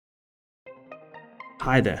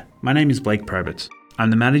Hi there, my name is Blake Probitz. I'm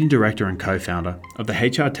the Managing Director and Co-founder of the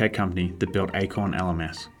HR tech company that built Acorn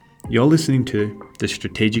LMS. You're listening to the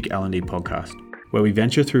Strategic L&D podcast, where we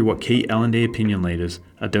venture through what key L&D opinion leaders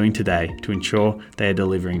are doing today to ensure they are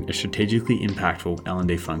delivering a strategically impactful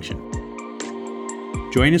L&D function.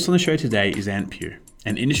 Joining us on the show today is Ant Pugh,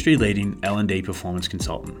 an industry-leading L&D performance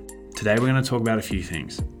consultant. Today we're going to talk about a few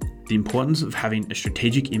things: the importance of having a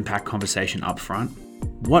strategic impact conversation up front,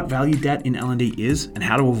 what value debt in L&D is and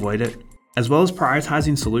how to avoid it, as well as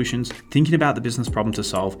prioritizing solutions, thinking about the business problem to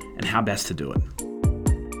solve, and how best to do it.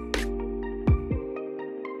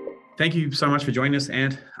 Thank you so much for joining us,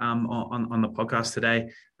 Ant, on the podcast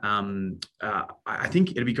today. I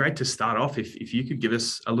think it'd be great to start off if you could give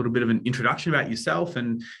us a little bit of an introduction about yourself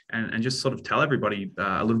and just sort of tell everybody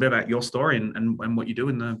a little bit about your story and what you do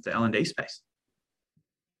in the L&D space.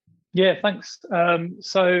 Yeah, thanks.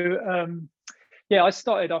 I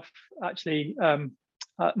started off actually,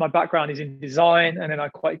 my background is in design, and then I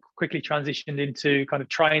quite quickly transitioned into kind of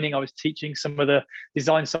training. I was teaching some of the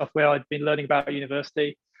design software I'd been learning about at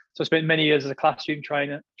university. So I spent many years as a classroom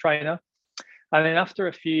trainer. And then after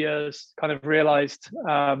a few years, kind of realized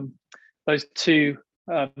those two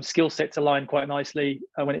skill sets aligned quite nicely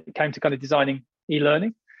when it came to kind of designing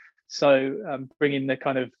e-learning. So bringing the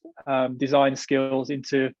kind of design skills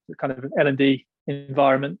into the kind of L&D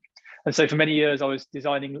environment. And so for many years, I was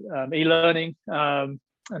designing e-learning, and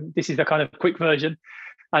this is the kind of quick version,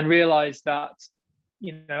 and realized that,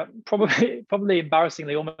 probably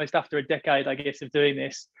embarrassingly, almost after a decade, I guess, of doing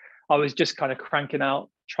this, I was just kind of cranking out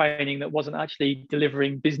training that wasn't actually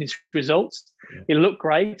delivering business results. Yeah. It looked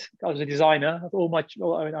great. I was a designer.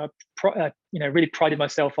 I really prided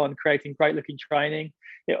myself on creating great looking training.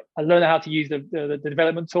 I learned how to use the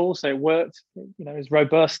development tool, so it worked. It was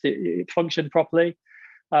robust. It functioned properly.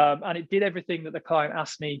 And it did everything that the client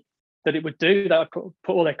asked me that it would do. That I put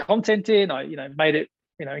all their content in. I made it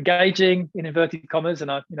engaging in inverted commas, and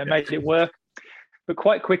I made it work. But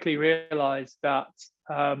quite quickly realized that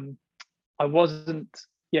I wasn't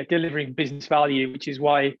delivering business value, which is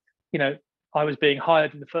why I was being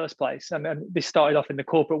hired in the first place. And this started off in the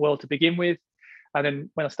corporate world to begin with, and then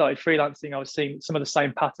when I started freelancing, I was seeing some of the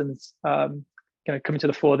same patterns coming to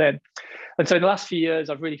the fore then. And so in the last few years,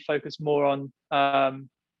 I've really focused more on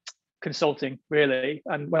consulting, really.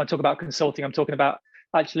 And when I talk about consulting, I'm talking about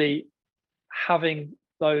actually having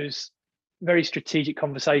those very strategic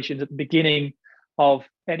conversations at the beginning of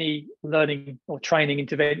any learning or training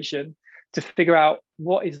intervention to figure out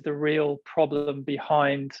what is the real problem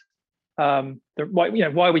behind why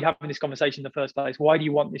are we having this conversation in the first place? Why do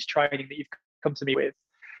you want this training that you've come to me with?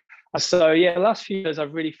 So the last few years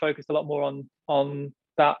I've really focused a lot more on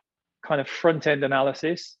that kind of front end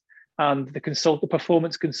analysis and the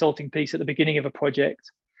performance consulting piece at the beginning of a project.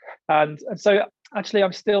 And so actually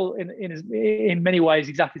I'm still in many ways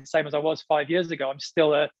exactly the same as I was 5 years ago. I'm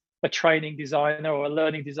still a training designer or a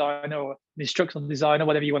learning designer or an instructional designer,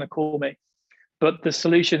 whatever you want to call me. But the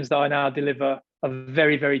solutions that I now deliver are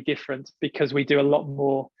very, very different because we do a lot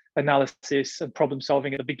more analysis and problem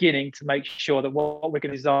solving at the beginning to make sure that what we're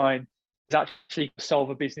going to design is actually solve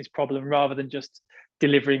a business problem rather than just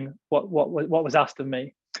delivering what was asked of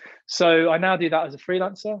me. So I now do that as a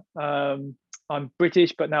freelancer. I'm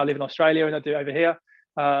British, but now live in Australia, and I do it over here.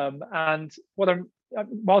 And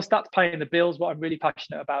whilst that's paying the bills, what I'm really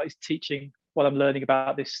passionate about is teaching what I'm learning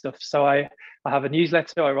about this stuff. So I have a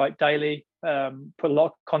newsletter. I write daily, put a lot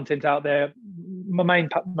of content out there. My main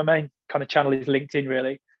kind of channel is LinkedIn,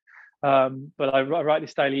 really. But I write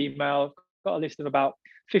this daily email. I've got a list of about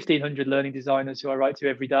 1,500 learning designers who I write to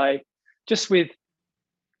every day, just with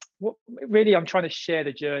really I'm trying to share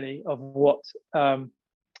the journey of what of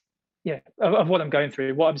what I'm going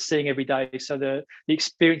through, what I'm seeing every day. So the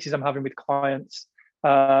experiences I'm having with clients,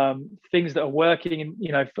 things that are working,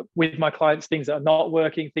 with my clients, things that are not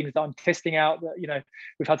working, things that I'm testing out that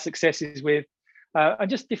we've had successes with, and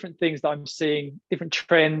just different things that I'm seeing, different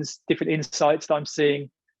trends, different insights that I'm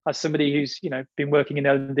seeing as somebody who's been working in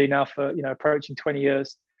L&D now for approaching 20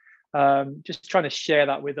 years. Just trying to share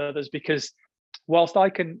that with others, because whilst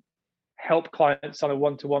I can help clients on a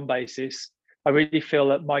one-to-one basis, I really feel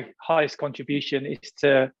that my highest contribution is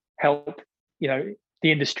to help the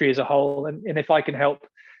industry as a whole. And if I can help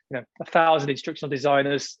 1,000 instructional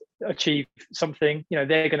designers achieve something, they're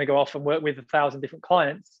going to go off and work with 1,000 different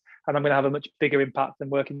clients, and I'm going to have a much bigger impact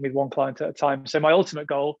than working with one client at a time. So my ultimate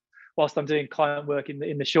goal, whilst I'm doing client work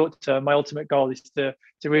in the short term, my ultimate goal is to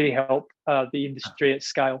really help the industry at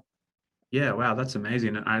scale. Yeah, wow, that's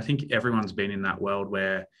amazing. And I think everyone's been in that world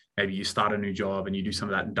where maybe you start a new job and you do some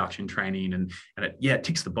of that induction training and it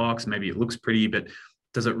ticks the box. Maybe it looks pretty, but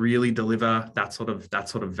Does it really deliver that sort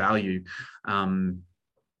of value?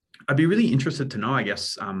 I'd be really interested to know, I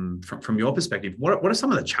guess, from your perspective, what are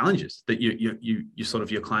some of the challenges that you sort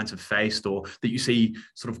of your clients have faced, or that you see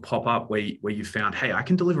sort of pop up where you found, hey, I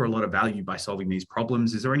can deliver a lot of value by solving these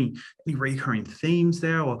problems? Is there any recurring themes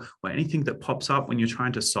there, or anything that pops up when you're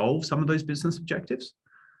trying to solve some of those business objectives?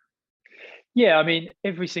 Yeah, I mean,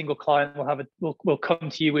 every single client will come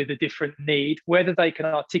to you with a different need. Whether they can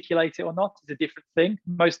articulate it or not is a different thing.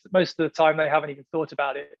 Most of the time, they haven't even thought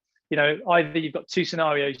about it. Either you've got two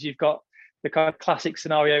scenarios. You've got the kind of classic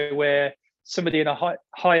scenario where somebody in a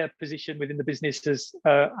higher position within the business has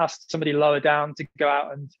asked somebody lower down to go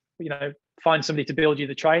out and find somebody to build you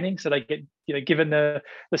the training. So they get given the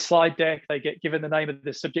slide deck, they get given the name of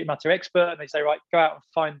the subject matter expert, and they say, right, go out and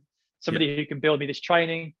find somebody who can build me this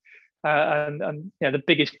training. And the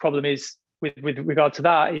biggest problem is with regard to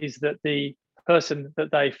that is that the person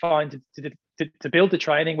that they find to build the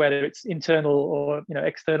training, whether it's internal or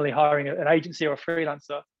externally hiring an agency or a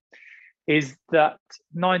freelancer, is that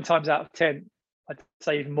 9 times out of 10, I'd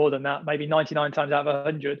say even more than that, maybe 99 times out of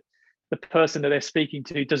 100, the person that they're speaking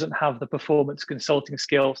to doesn't have the performance consulting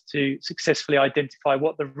skills to successfully identify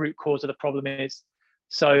what the root cause of the problem is.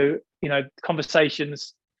 So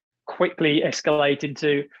conversations quickly escalate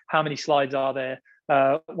into how many slides are there,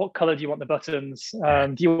 what color do you want the buttons,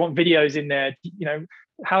 do you want videos in there,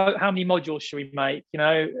 how many modules should we make,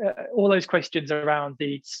 all those questions around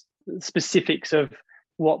the specifics of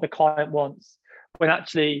what the client wants, when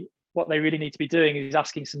actually what they really need to be doing is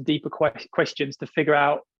asking some deeper questions to figure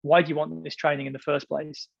out, why do you want this training in the first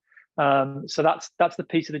place? So that's the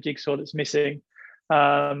piece of the jigsaw that's missing,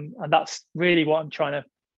 and that's really what I'm trying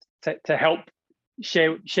to help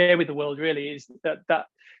share with the world, really, is that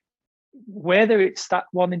whether it's that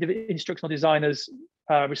one instructional designer's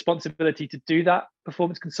responsibility to do that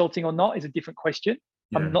performance consulting or not is a different question.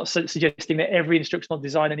 I'm not suggesting that every instructional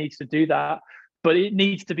designer needs to do that, but it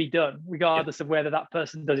needs to be done regardless of whether that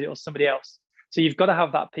person does it or somebody else. So you've got to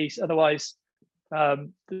have that piece, otherwise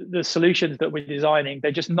the solutions that we're designing,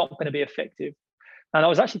 they're just not going to be effective. And I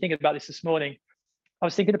was actually thinking about this morning. I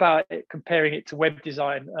was thinking about comparing it to web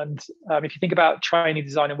design. And if you think about training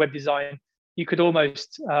design and web design, you could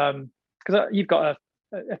almost, because you've got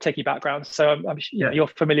a techie background, so you're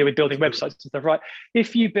familiar with building websites and stuff, right?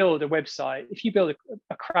 If you build a website, if you build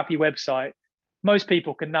a crappy website, most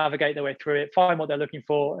people can navigate their way through it, find what they're looking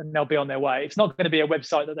for, and they'll be on their way. It's not going to be a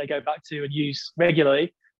website that they go back to and use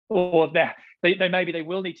regularly, or maybe they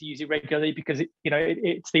will need to use it regularly because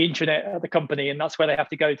it's the intranet of the company, and that's where they have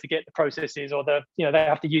to go to get the processes, or they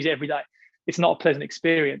have to use it every day. It's not a pleasant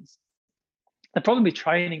experience. The problem with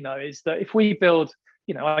training, though, is that if we build,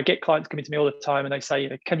 I get clients coming to me all the time and they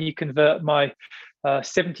say, can you convert my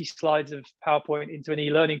 70 slides of PowerPoint into an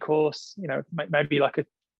e-learning course, maybe like a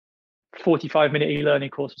 45-minute e-learning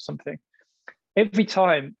course or something. Every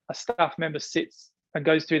time a staff member sits and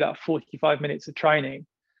goes through that 45 minutes of training,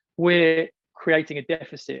 we're creating a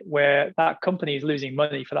deficit where that company is losing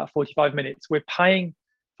money for that 45 minutes. We're paying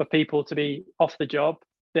for people to be off the job.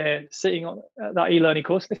 They're sitting on that e-learning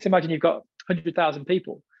course. Let's imagine you've got 100,000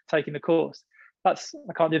 people taking the course. I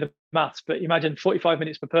can't do the maths, but imagine 45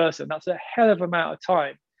 minutes per person. That's a hell of an amount of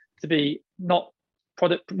time to be not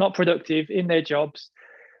productive in their jobs.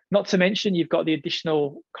 Not to mention, you've got the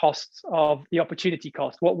additional costs of the opportunity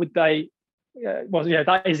cost. What would they?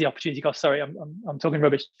 That is the opportunity cost. Sorry, I'm talking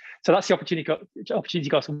rubbish. So that's the opportunity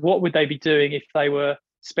cost. What would they be doing if they were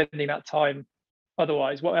spending that time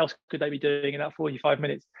otherwise? What else could they be doing in that 45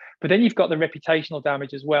 minutes? But then you've got the reputational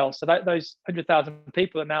damage as well. So those 100,000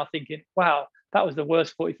 people are now thinking, wow, that was the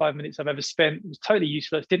worst 45 minutes I've ever spent. It was totally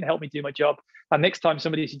useless, didn't help me do my job. And next time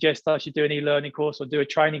somebody suggests I should do an e-learning course or do a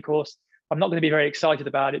training course, I'm not going to be very excited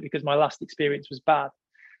about it because my last experience was bad.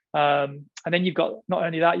 And then you've got, not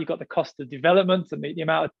only that, you've got the cost of development and the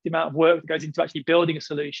amount of work that goes into actually building a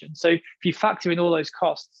solution. So if you factor in all those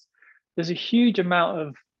costs, there's a huge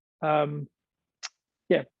amount of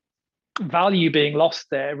value being lost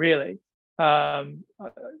there, really. I've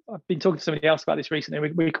been talking to somebody else about this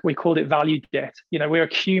recently. We called it value debt. We're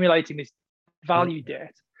accumulating this value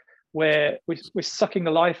debt where we're sucking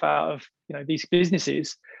the life out of these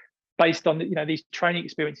businesses based on these training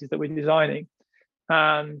experiences that we're designing.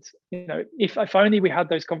 And if only we had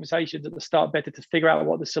those conversations at the start better to figure out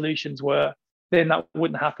what the solutions were, then that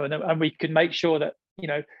wouldn't happen. And we could make sure that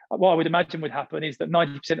what I would imagine would happen is that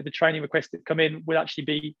 90% of the training requests that come in would actually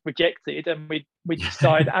be rejected, and we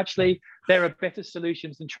decide actually there are better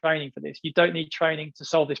solutions than training for this. You don't need training to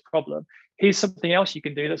solve this problem. Here's something else you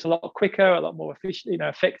can do that's a lot quicker, a lot more efficient,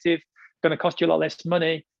 effective, going to cost you a lot less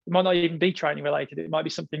money, It might not even be training related. It might be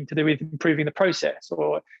something to do with improving the process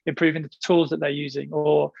or improving the tools that they're using,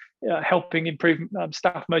 or helping improve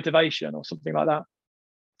staff motivation or something like that.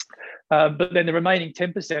 But then the remaining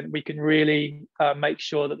 10%, we can really make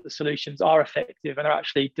sure that the solutions are effective and are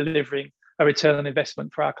actually delivering a return on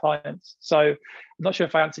investment for our clients. So I'm not sure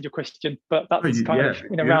if I answered your question, but that's kind of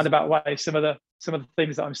in a roundabout way some of the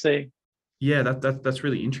things that I'm seeing. Yeah, that's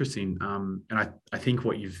really interesting. And I think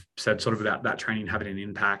what you've said sort of about that training having an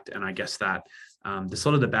impact, and I guess that the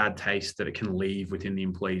sort of the bad taste that it can leave within the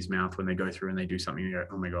employee's mouth when they go through and they do something, you go,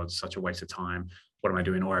 oh my God, it's such a waste of time. What am I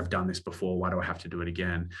doing? Or I've done this before. Why do I have to do it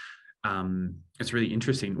again? It's really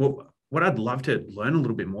interesting. Well, what I'd love to learn a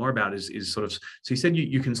little bit more about is sort of, so you said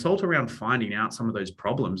you consult around finding out some of those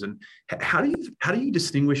problems, and how do you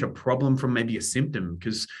distinguish a problem from maybe a symptom?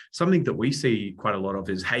 Because something that we see quite a lot of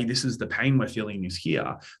is, hey, this is the pain we're feeling is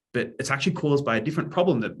here, but it's actually caused by a different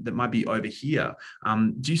problem that might be over here.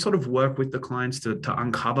 Do you sort of work with the clients to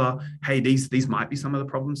uncover, hey, these might be some of the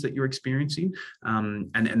problems that you're experiencing,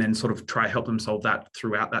 and then sort of try to help them solve that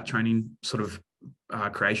throughout that training sort of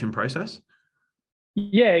creation process?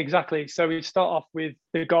 Yeah, exactly. So we start off with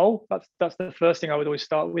the goal. That's the first thing I would always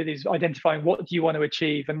start with, is identifying what do you want to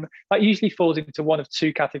achieve, and that usually falls into one of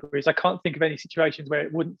two categories. I can't think of any situations where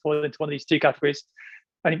it wouldn't fall into one of these two categories.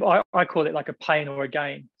 And I call it like a pain or a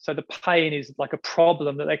gain. So the pain is like a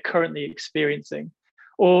problem that they're currently experiencing,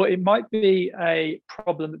 or it might be a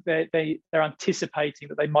problem that they're anticipating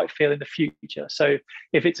that they might feel in the future. So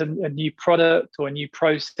if it's a new product or a new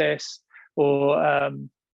process, or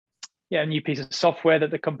a new piece of software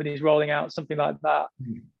that the company is rolling out, something like that.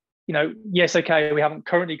 Yes, okay, we haven't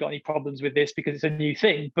currently got any problems with this because it's a new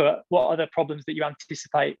thing, but what are the problems that you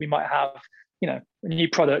anticipate we might have? A new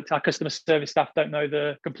product, our customer service staff don't know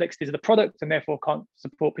the complexities of the product and therefore can't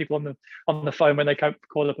support people on the phone when they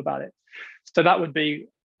call up about it. So that would be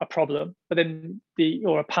a problem, but then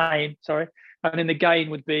or a pain, sorry. And then the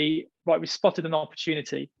gain would be, right, we spotted an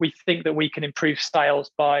opportunity. We think that we can improve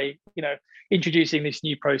sales by, introducing this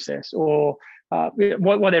new process, or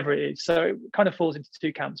whatever it is. So it kind of falls into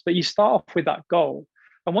two camps, but you start off with that goal.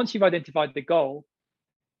 And once you've identified the goal,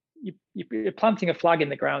 you're planting a flag in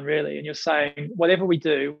the ground, really. And you're saying, whatever we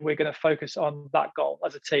do, we're going to focus on that goal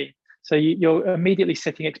as a team. So you're immediately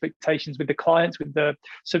setting expectations with the clients, with the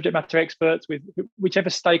subject matter experts, with whichever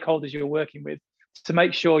stakeholders you're working with, to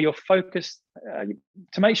make sure you're focused,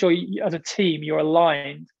 to make sure as a team, you're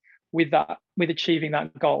aligned with achieving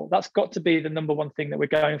that goal. That's got to be the number one thing that we're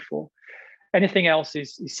going for. Anything else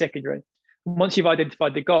is secondary. Once you've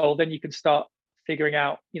identified the goal, then you can start figuring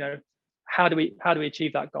out, how do we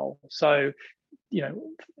achieve that goal? So,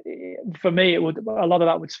 for me, a lot of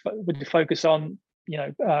that would focus on,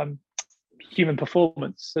 human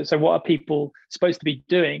performance. So what are people supposed to be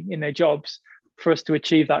doing in their jobs for us to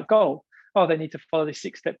achieve that goal? Oh, they need to follow this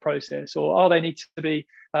 6-step process, or they need to be,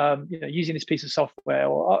 using this piece of software,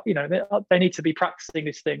 or they need to be practicing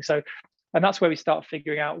this thing. So, and that's where we start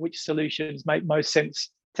figuring out which solutions make most sense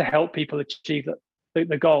to help people achieve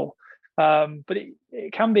the goal. But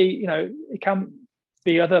it can be, it can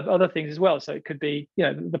be other things as well. So it could be,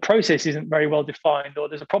 the process isn't very well defined, or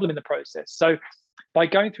there's a problem in the process. So by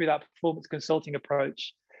going through that performance consulting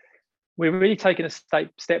approach, we're really taking a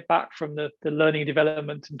step back from the learning,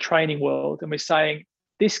 development, and training world, and we're saying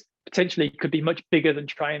this potentially could be much bigger than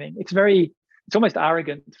training. It's almost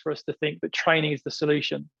arrogant for us to think that training is the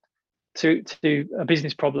solution to a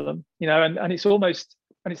business problem, and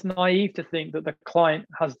it's naive to think that the client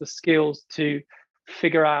has the skills to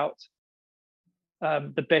figure out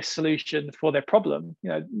the best solution for their problem.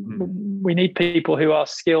 We need people who are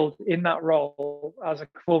skilled in that role as a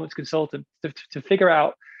performance consultant to figure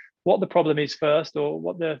out what the problem is first, or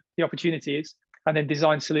what the opportunity is, and then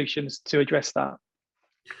design solutions to address that.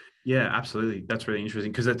 Yeah, absolutely. That's really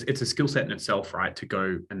interesting, because it's a skill set in itself, right? To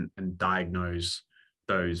go and diagnose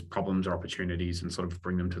those problems or opportunities and sort of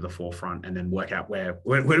bring them to the forefront, and then work out where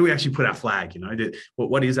do we actually put our flag,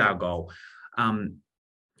 what is our goal?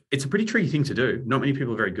 It's a pretty tricky thing to do. Not many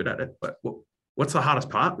people are very good at it, but what's the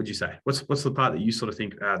hardest part, would you say? What's the part that you sort of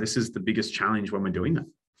think, this is the biggest challenge when we're doing that?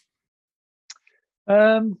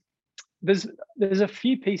 There's a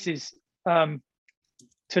few pieces to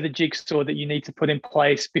the jigsaw that you need to put in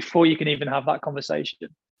place before you can even have that conversation,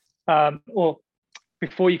 or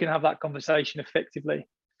before you can have that conversation effectively.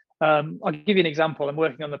 I'll give you an example. I'm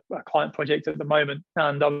working on a client project at the moment,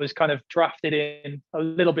 and I was kind of drafted in a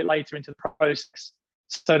little bit later into the process.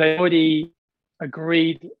 So they already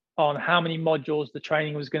agreed on how many modules the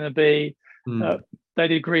training was going to be.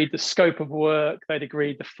 They'd agreed the scope of work. They'd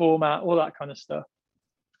agreed the format, all that kind of stuff.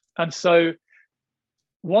 And so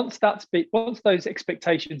once those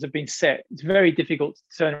expectations have been set, it's very difficult to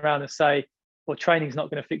turn around and say, well, training's not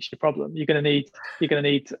going to fix your problem. You're going to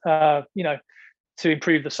need to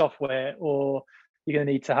improve the software, or you're going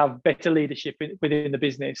to need to have better leadership within the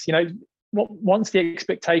business. Once the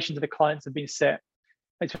expectations of the clients have been set,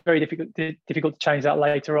 it's very difficult to change that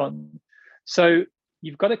later on. So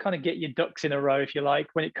you've got to kind of get your ducks in a row, if you like,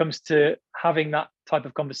 when it comes to having that type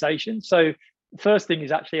of conversation. So the first thing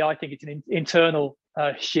is actually, I think it's an internal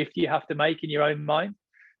shift you have to make in your own mind.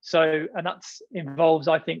 So, and that involves,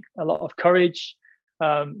 I think, a lot of courage.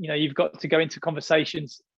 You've got to go into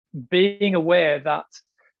conversations being aware that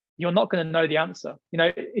you're not going to know the answer.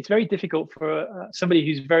 It's very difficult for somebody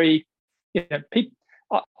who's very, people.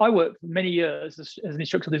 I worked for many years as an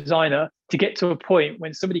instructional designer to get to a point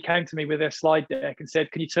when somebody came to me with their slide deck and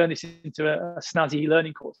said, "Can you turn this into a snazzy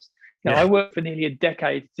learning course?" I worked for nearly a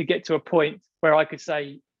decade to get to a point where I could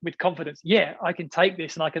say with confidence, "Yeah, I can take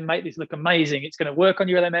this and I can make this look amazing. It's going to work on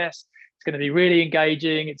your LMS. It's going to be really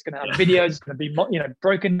engaging. It's going to have videos. It's going to be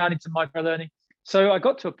broken down into micro learning." So I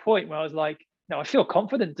got to a point where I was like, "No, I feel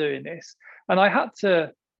confident doing this." And I had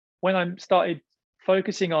to, when I started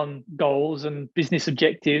focusing on goals and business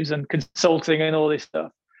objectives and consulting and all this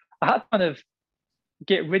stuff, I had to kind of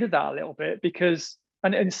get rid of that a little bit, because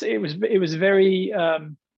it was very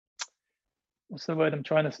what's the word I'm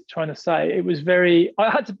trying to say? It was very,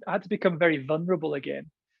 I had to become very vulnerable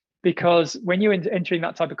again, because when you're entering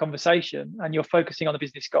that type of conversation and you're focusing on a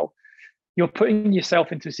business goal, you're putting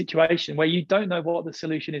yourself into a situation where you don't know what the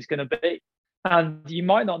solution is going to be. And you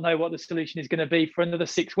might not know what the solution is going to be for another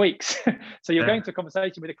 6 weeks. So you're going to a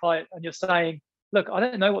conversation with a client and you're saying, "Look, I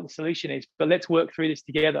don't know what the solution is, but let's work through this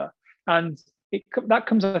together." And that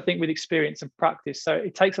comes, I think, with experience and practice. So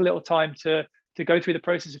it takes a little time to go through the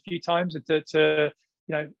process a few times, and it's a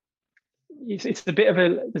bit of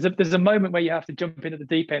there's a moment where you have to jump in at the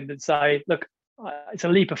deep end and say, "Look, it's a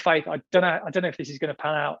leap of faith. I don't know if this is going to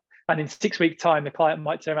pan out." And in 6 weeks' time, the client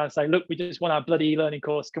might turn around and say, "Look, we just want our bloody e-learning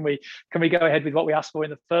course. Can we go ahead with what we asked for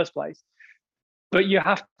in the first place?" But you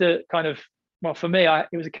have to kind of, well, for me,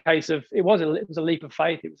 it was a case of, it was a leap of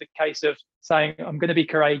faith. It was a case of saying, I'm going to be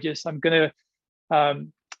courageous. I'm going to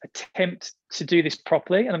attempt to do this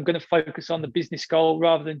properly, and I'm going to focus on the business goal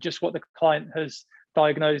rather than just what the client has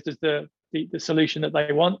diagnosed as the solution that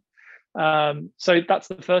they want. So that's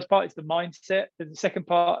the first part. It's the mindset. And the second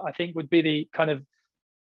part, I think, would be the kind of,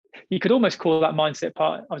 you could almost call that mindset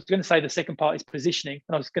part. I was going to say the second part is positioning,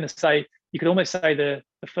 and I was going to say you could almost say the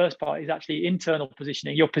first part is actually internal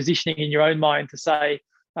positioning. You're positioning in your own mind to say,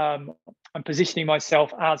 I'm positioning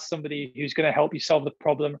myself as somebody who's going to help you solve the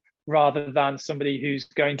problem, rather than somebody who's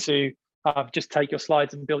going to just take your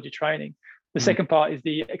slides and build your training. The second part is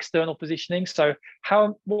the external positioning. So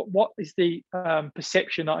what is the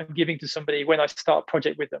perception that I'm giving to somebody when I start a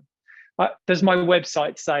project with them? Does my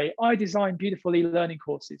website say, "I design beautiful e-learning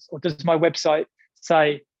courses"? Or does my website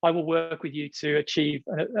say, "I will work with you to achieve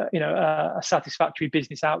a satisfactory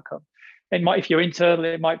business outcome"? It might, if you're internal,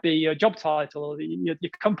 it might be your job title, or your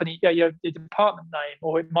company, your department name,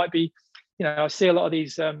 or it might be, I see a lot of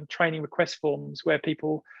these training request forms where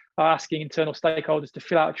people are asking internal stakeholders to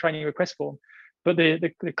fill out a training request form. But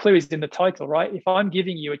the clue is in the title, right? If I'm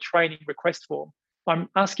giving you a training request form, I'm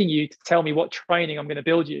asking you to tell me what training I'm going to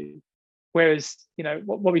build you. Whereas,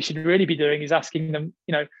 what we should really be doing is asking them,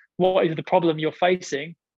 what is the problem you're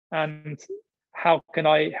facing, and how can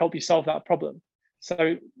I help you solve that problem?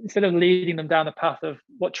 So instead of leading them down the path of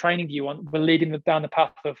what training do you want, we're leading them down the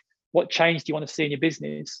path of what change do you want to see in your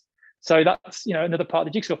business. So that's, another part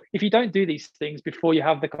of the jigsaw. If you don't do these things before you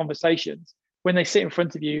have the conversations, when they sit in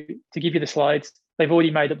front of you to give you the slides, they've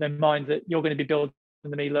already made up their mind that you're going to be building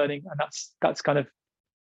them e-learning, and that's kind of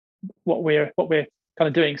what we're kind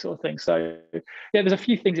of doing, sort of thing. So yeah, there's a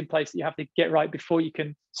few things in place that you have to get right before you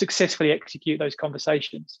can successfully execute those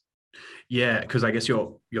conversations. Yeah, because I guess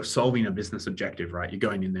you're solving a business objective, right? You're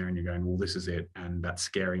going in there and you're going, well, this is it. And that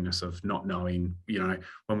scariness of not knowing,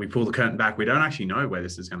 when we pull the curtain back, we don't actually know where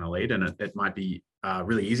this is going to lead. And it might be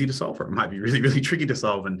really easy to solve, or it might be really, really tricky to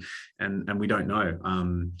solve. And we don't know.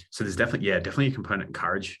 So there's definitely a component of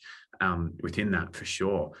courage within that, for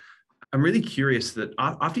sure. I'm really curious that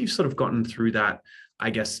after you've sort of gotten through that, I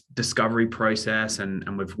guess, discovery process,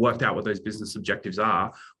 and we've worked out what those business objectives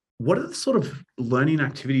are, what are the sort of learning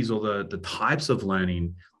activities, or the types of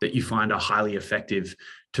learning that you find are highly effective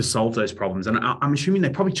to solve those problems? And I'm assuming they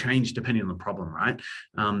probably change depending on the problem, right?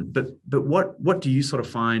 But what do you sort of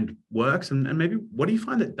find works, and maybe what do you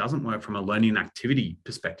find that doesn't work from a learning activity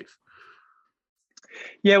perspective?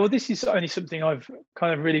 Yeah, well, this is only something I've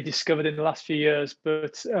kind of really discovered in the last few years,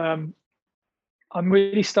 but I'm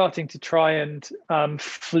really starting to try and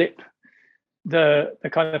flip the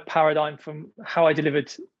kind of paradigm from how I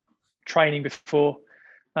delivered training before.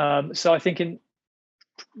 So I think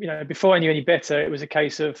before I knew any better, it was a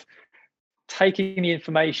case of taking the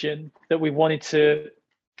information that we wanted to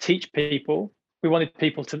teach people. We wanted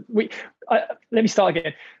people to. Let me start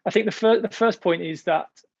again. I think the first point is that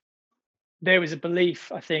there was a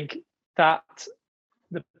belief, I think, that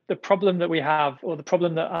the problem that we have, or the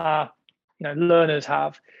problem that our learners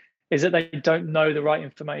have, is that they don't know the right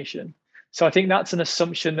information. So I think that's an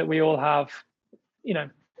assumption that we all have.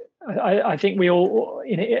 I think we all,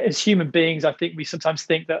 as human beings, I think we sometimes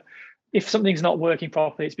think that if something's not working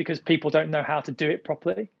properly, it's because people don't know how to do it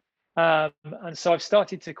properly. And so I've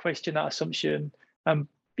started to question that assumption,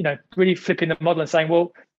 really flipping the model and saying,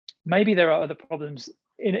 well, maybe there are other problems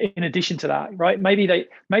in addition to that, right? Maybe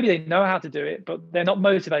they know how to do it, but they're not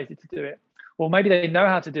motivated to do it. Or maybe they know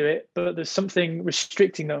how to do it, but there's something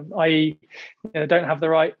restricting them, i.e., don't have the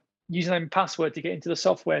right username and password to get into the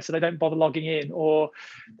software, so they don't bother logging in, or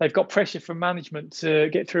they've got pressure from management to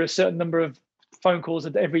get through a certain number of phone calls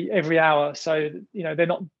every hour, so they're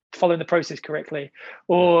not following the process correctly,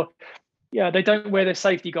 or they don't wear their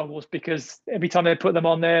safety goggles because every time they put them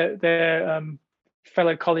on, their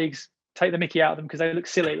fellow colleagues take the mickey out of them because they look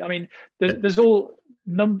silly. I mean, there's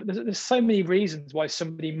so many reasons why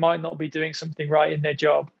somebody might not be doing something right in their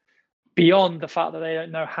job, beyond the fact that they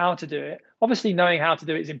don't know how to do it. Obviously, knowing how to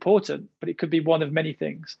do it is important, but it could be one of many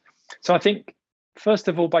things. So I think, first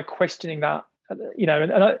of all, by questioning that, for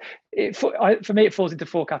me, it falls into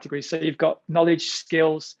 4 categories. So you've got knowledge,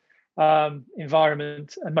 skills,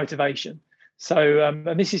 environment, and motivation. So,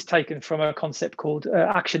 and this is taken from a concept called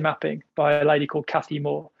action mapping by a lady called Kathy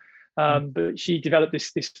Moore. But she developed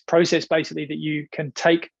this process, basically, that you can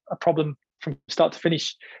take a problem from start to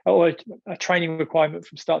finish, or a training requirement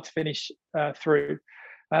from start to finish through.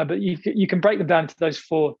 But you can break them down into those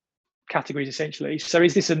 4 categories, essentially. So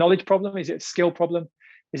is this a knowledge problem? Is it a skill problem?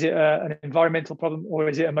 Is it an environmental problem, or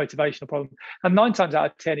is it a motivational problem? And 9 times out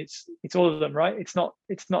of 10, it's all of them, right? It's not,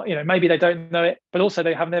 maybe they don't know it, but also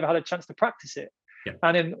they have never had a chance to practice it. Yeah.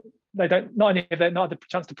 And then they don't, not only have they not had the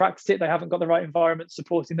chance to practice it, they haven't got the right environment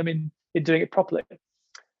supporting them in doing it properly.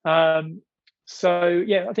 So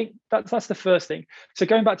yeah, I think that's the first thing. So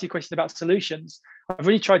going back to your question about solutions, I've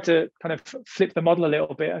really tried to kind of flip the model a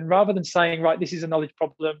little bit, and rather than saying, right, this is a knowledge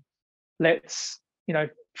problem, let's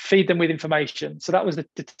feed them with information. So that was the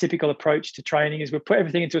typical approach to training: is we'll put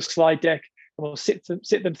everything into a slide deck and we'll sit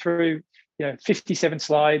them through 57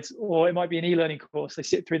 slides, or it might be an e-learning course. They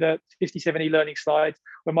sit through the 57 e-learning slides,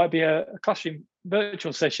 or it might be a classroom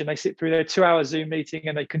virtual session. They sit through their 2-hour Zoom meeting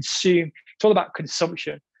and they consume. It's all about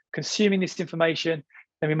consumption, consuming this information.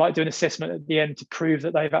 Then we might do an assessment at the end to prove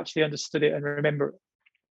that they've actually understood it and remember it.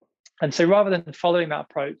 And so rather than following that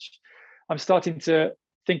approach, I'm starting to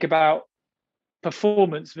think about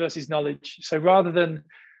performance versus knowledge. So rather than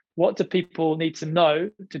what do people need to know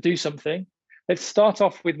to do something, let's start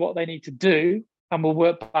off with what they need to do, and we'll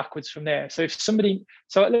work backwards from there. So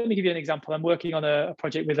let me give you an example. I'm working on a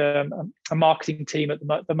project with a marketing team at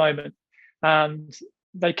the moment, and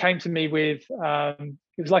they came to me with it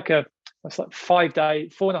was like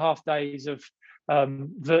 4.5 days of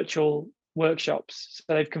virtual workshops.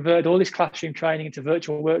 So they've converted all this classroom training into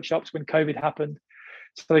virtual workshops when COVID happened.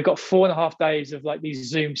 So they've got 4.5 days of like these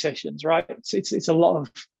Zoom sessions, right? It's a lot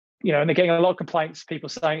of, and they're getting a lot of complaints, people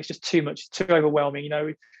saying it's just too much, too overwhelming.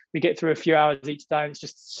 We get through a few hours each day and it's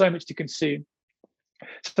just so much to consume.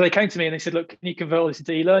 So they came to me and they said, look, can you convert all this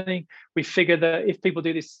into e-learning? We figure that if people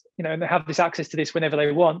do this, and they have this access to this whenever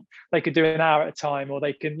they want, they could do an hour at a time, or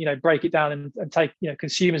they can, break it down and take,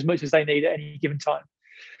 consume as much as they need at any given time.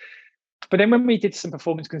 But then when we did some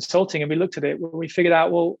performance consulting and we looked at it, we figured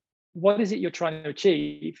out, well, what is it you're trying to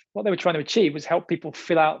achieve? What they were trying to achieve was help people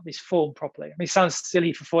fill out this form properly. I mean, it sounds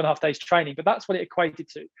silly for 4.5 days training, but that's what it equated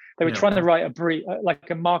to. They were trying to write a brief, like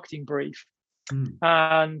a marketing brief.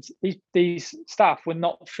 And these staff were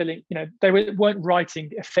not filling, they weren't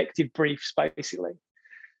writing effective briefs, basically.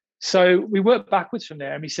 So we worked backwards from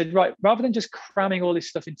there, and we said, right, rather than just cramming all this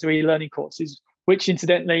stuff into e-learning courses, which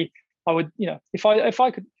incidentally, I would, if I'd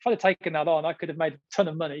have taken that on, I could have made a ton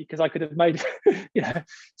of money, because I could have made,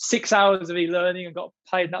 6 hours of e-learning and got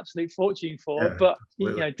paid an absolute fortune for. Yeah, but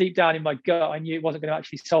absolutely. Deep down in my gut, I knew it wasn't going to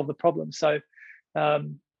actually solve the problem. So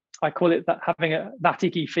I call it that, having that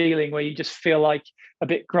icky feeling where you just feel like a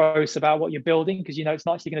bit gross about what you're building, because it's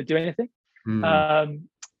not actually going to do anything.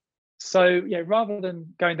 So yeah, rather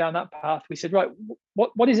than going down that path, we said, right,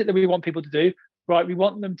 what is it that we want people to do? Right, we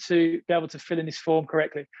want them to be able to fill in this form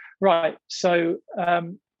correctly. Right, so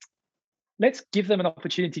let's give them an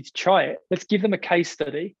opportunity to try it. Let's give them a case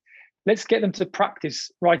study. Let's get them to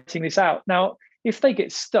practice writing this out. Now, if they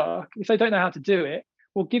get stuck, if they don't know how to do it,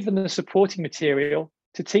 we'll give them the supporting material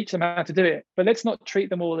to teach them how to do it. But let's not treat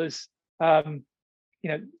them all as the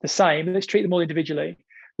same. Let's treat them all individually.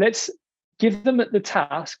 Let's give them the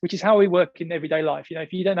task, which is how we work in everyday life.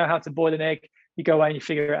 If you don't know how to boil an egg, you go away and you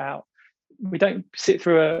figure it out. We don't sit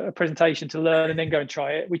through a presentation to learn and then go and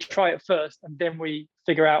try it. We try it first, and then we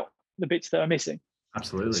figure out the bits that are missing.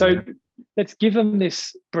 Absolutely. So let's give them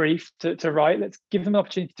this brief to write. Let's give them an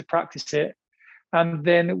opportunity to practice it. And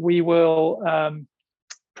then we will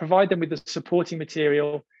provide them with the supporting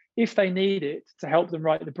material if they need it to help them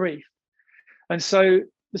write the brief. And so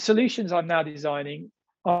the solutions I'm now designing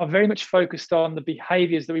are very much focused on the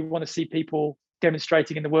behaviors that we want to see people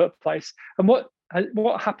demonstrating in the workplace. And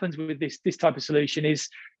what happens with this type of solution is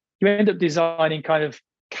you end up designing kind of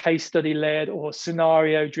case study led or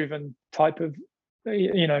scenario driven type of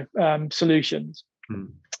solutions,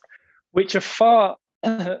 which are far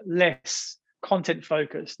less content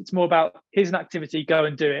focused. It's more about, here's an activity, go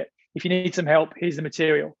and do it. If you need some help, here's the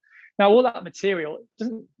material. Now, all that material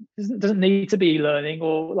doesn't need to be learning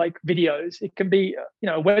or like videos. It can be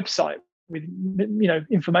a website with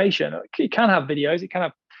information. It can have videos, it can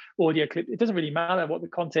have audio clip. It doesn't really matter what the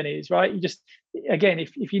content is, right? You just, again,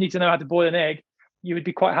 if you need to know how to boil an egg, you would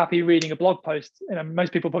be quite happy reading a blog post.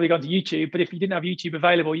 Most people probably go to YouTube, but if you didn't have YouTube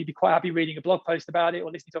available, you'd be quite happy reading a blog post about it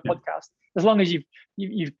or listening to a podcast. As long as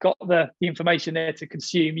you've got the information there to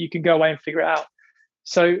consume, you can go away and figure it out.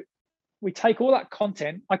 So we take all that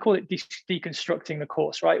content, I call it deconstructing the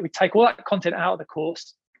course, right? We take all that content out of the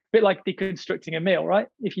course, a bit like deconstructing a meal, right?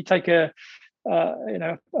 If you take a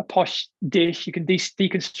posh dish, you can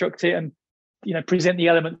deconstruct it and present the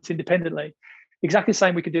elements independently. Exactly the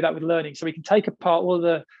same, we can do that with learning. So we can take apart all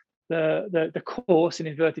the course, in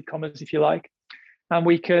inverted commas, if you like, and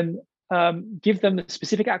we can give them the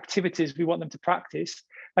specific activities we want them to practice,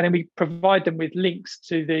 and then we provide them with links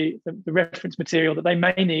to the reference material that they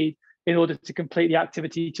may need in order to complete the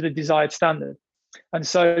activity to the desired standard. And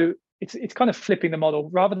so it's kind of flipping the model.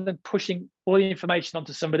 Rather than pushing all the information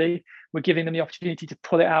onto somebody, we're giving them the opportunity to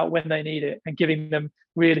pull it out when they need it and giving them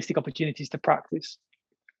realistic opportunities to practice.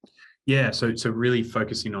 Yeah, so really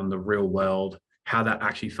focusing on the real world, how that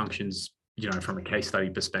actually functions, from a case study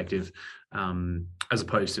perspective, as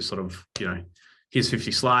opposed to sort of, here's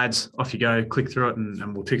 50 slides, off you go, click through it,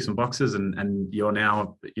 and we'll tick some boxes, and you're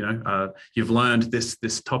now, you've learned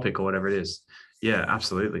this topic or whatever it is. Yeah,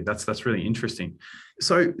 absolutely. That's really interesting.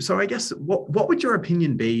 So I guess what would your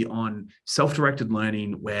opinion be on self-directed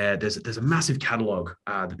learning, where there's a massive catalog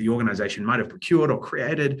that the organization might have procured or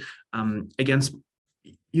created against,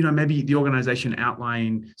 maybe the organization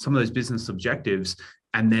outlining some of those business objectives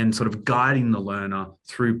and then sort of guiding the learner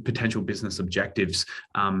through potential business objectives,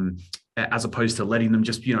 as opposed to letting them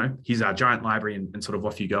just, here's our giant library and sort of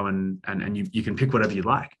off you go and you can pick whatever you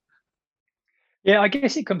like. Yeah, I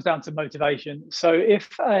guess it comes down to motivation. So if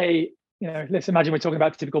let's imagine we're talking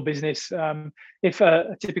about a typical business. If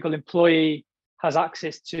a typical employee has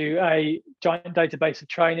access to a giant database of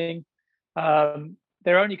training,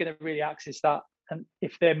 they're only going to really access that, and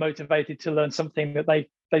if they're motivated to learn something that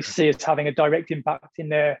they see as having a direct impact in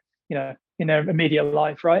their immediate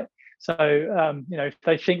life, right? So if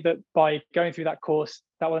they think that by going through that course,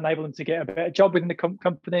 that will enable them to get a better job within the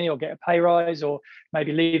company, or get a pay rise, or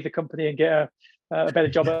maybe leave the company and get a better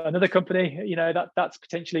job at another company, that's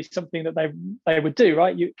potentially something that they would do,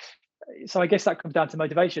 right? So I guess that comes down to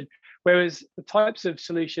motivation. Whereas the types of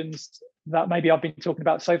solutions that maybe I've been talking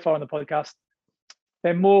about so far on the podcast,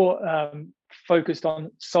 they're more focused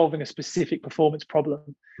on solving a specific performance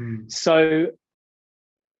problem. So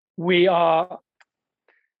we are,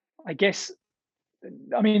 I guess,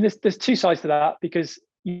 there's two sides to that, because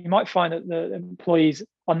you might find that the employees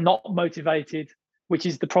are not motivated, which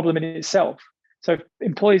is the problem in itself. So if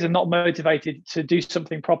employees are not motivated to do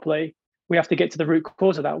something properly, we have to get to the root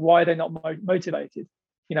cause of that. Why are they not motivated?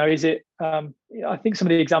 Is it, I think some of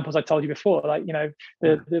the examples I told you before, like,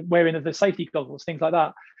 the wearing of the safety goggles, things like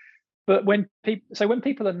that. But when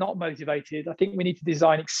people are not motivated, I think we need to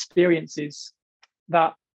design experiences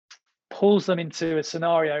that pulls them into a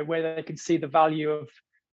scenario where they can see the value of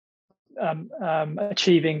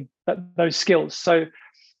achieving those skills. So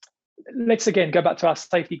let's again go back to our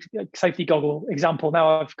safety goggle example.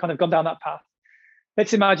 Now I've kind of gone down that path.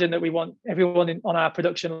 Let's imagine that we want everyone on our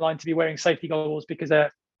production line to be wearing safety goggles because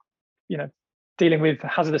they're, dealing with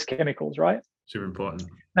hazardous chemicals, right? Super important.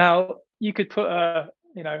 Now you could put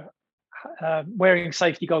wearing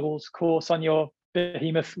safety goggles course on your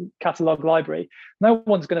behemoth catalog library. No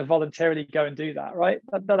one's going to voluntarily go and do that, right?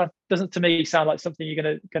 That doesn't, to me, sound like something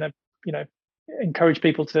you're going to encourage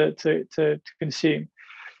people to consume.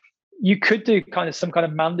 You could do some kind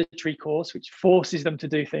of mandatory course which forces them to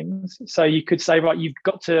do things. So you could say, right, you've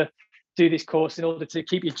got to do this course in order to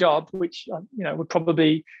keep your job, which would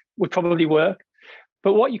probably work.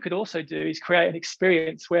 But what you could also do is create an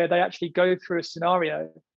experience where they actually go through a scenario,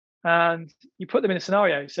 and you put them in a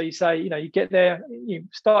scenario. So you say, you get there, you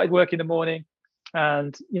started work in the morning,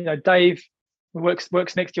 and Dave, who works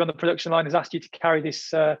next to you on the production line, has asked you to carry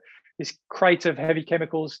this crate of heavy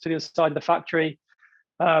chemicals to the other side of the factory.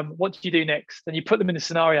 What do you do next? And you put them in the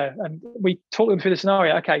scenario, and we talk them through the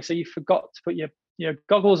scenario. Okay, so you forgot to put your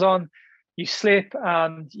goggles on, you slip,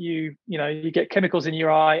 and you get chemicals in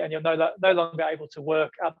your eye, and you're no longer able to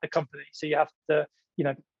work at the company. So you have to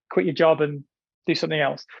quit your job and do something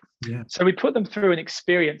else. Yeah. So we put them through an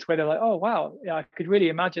experience where they're like, oh wow, I could really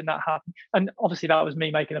imagine that happen. And obviously that was me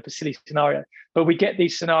making up a silly scenario, but we get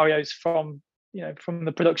these scenarios from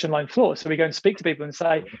the production line floor. So we go and speak to people and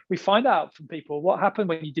say, we find out from people what happened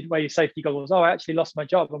when you didn't wear your safety goggles. Oh, I actually lost my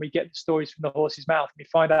job. And we get the stories from the horse's mouth, and we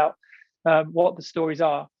find out what the stories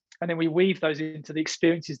are. And then we weave those into the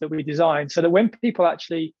experiences that we design, so that when people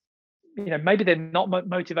actually, maybe they're not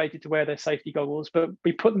motivated to wear their safety goggles, but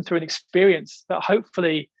we put them through an experience that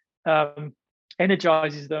hopefully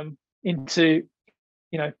energizes them into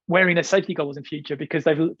wearing their safety goggles in future, because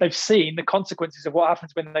they've seen the consequences of what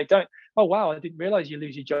happens when they don't. Oh wow, I didn't realize you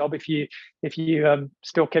lose your job if you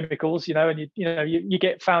spill chemicals, and you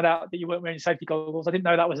get found out that you weren't wearing safety goggles. I didn't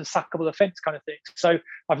know that was a sackable offense, kind of thing. So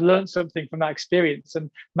I've learned something from that experience,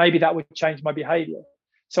 and maybe that would change my behavior.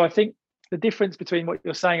 So I think the difference between what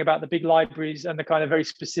you're saying about the big libraries and the kind of very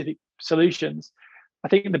specific solutions, I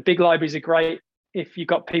think the big libraries are great if you've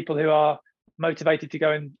got people who are motivated to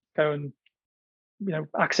go and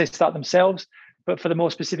access that themselves. But for the more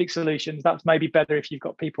specific solutions, that's maybe better if you've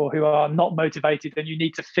got people who are not motivated, and you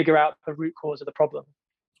need to figure out the root cause of the problem.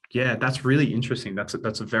 Yeah, that's really interesting. That's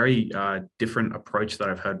a very different approach that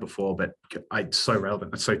I've heard before, but it's so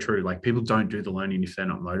relevant. It's so true. Like, people don't do the learning if they're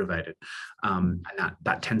not motivated, and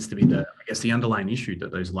that tends to be the underlying issue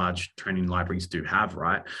that those large training libraries do have,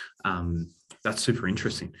 right? That's super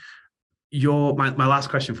interesting. My last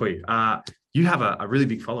question for you. You have a really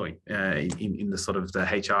big following in the sort of the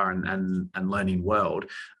HR and learning world.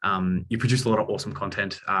 You produce a lot of awesome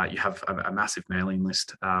content. You have a massive mailing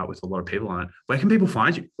list with a lot of people on it. Where can people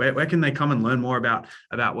find you? Where can they come and learn more about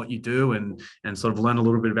what you do, and sort of learn a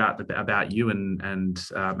little bit about you, and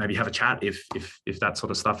maybe have a chat if that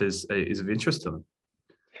sort of stuff is of interest to them?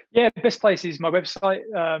 Yeah, the best place is my website.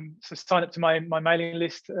 So sign up to my mailing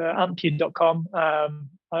list, ampune.com.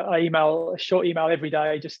 I email a short email every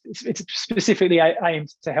day. It's specifically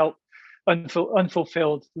aimed to help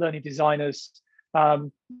unfulfilled learning designers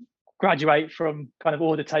graduate from kind of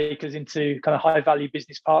order takers into kind of high value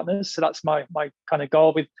business partners. So that's my kind of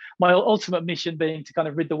goal, with my ultimate mission being to kind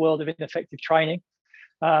of rid the world of ineffective training.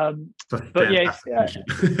 But yeah,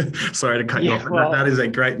 sorry to cut you off. Well, that is a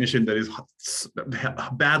great mission that is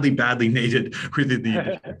badly needed within the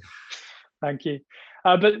industry. Thank you.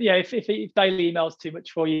 But yeah, if daily email is too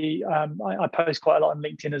much for you, I post quite a lot on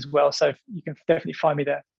LinkedIn as well, so you can definitely find me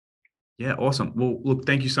there. Yeah, awesome. Well, look,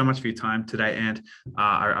 thank you so much for your time today, Ant.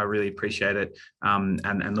 I really appreciate it.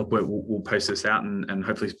 And look, we'll post this out, and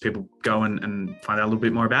hopefully people go and find out a little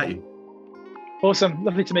bit more about you. Awesome.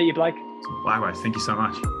 Lovely to meet you, Blake. Likewise. Thank you so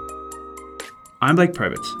much. I'm Blake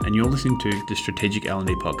Probitz, and you're listening to the Strategic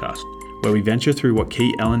L&D podcast, where we venture through what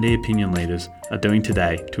key L&D opinion leaders are doing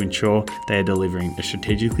today to ensure they are delivering a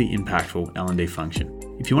strategically impactful L&D function.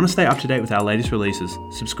 If you want to stay up to date with our latest releases,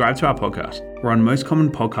 subscribe to our podcast. We're on most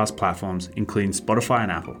common podcast platforms, including Spotify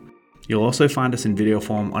and Apple. You'll also find us in video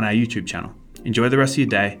form on our YouTube channel. Enjoy the rest of your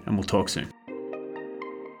day, and we'll talk soon.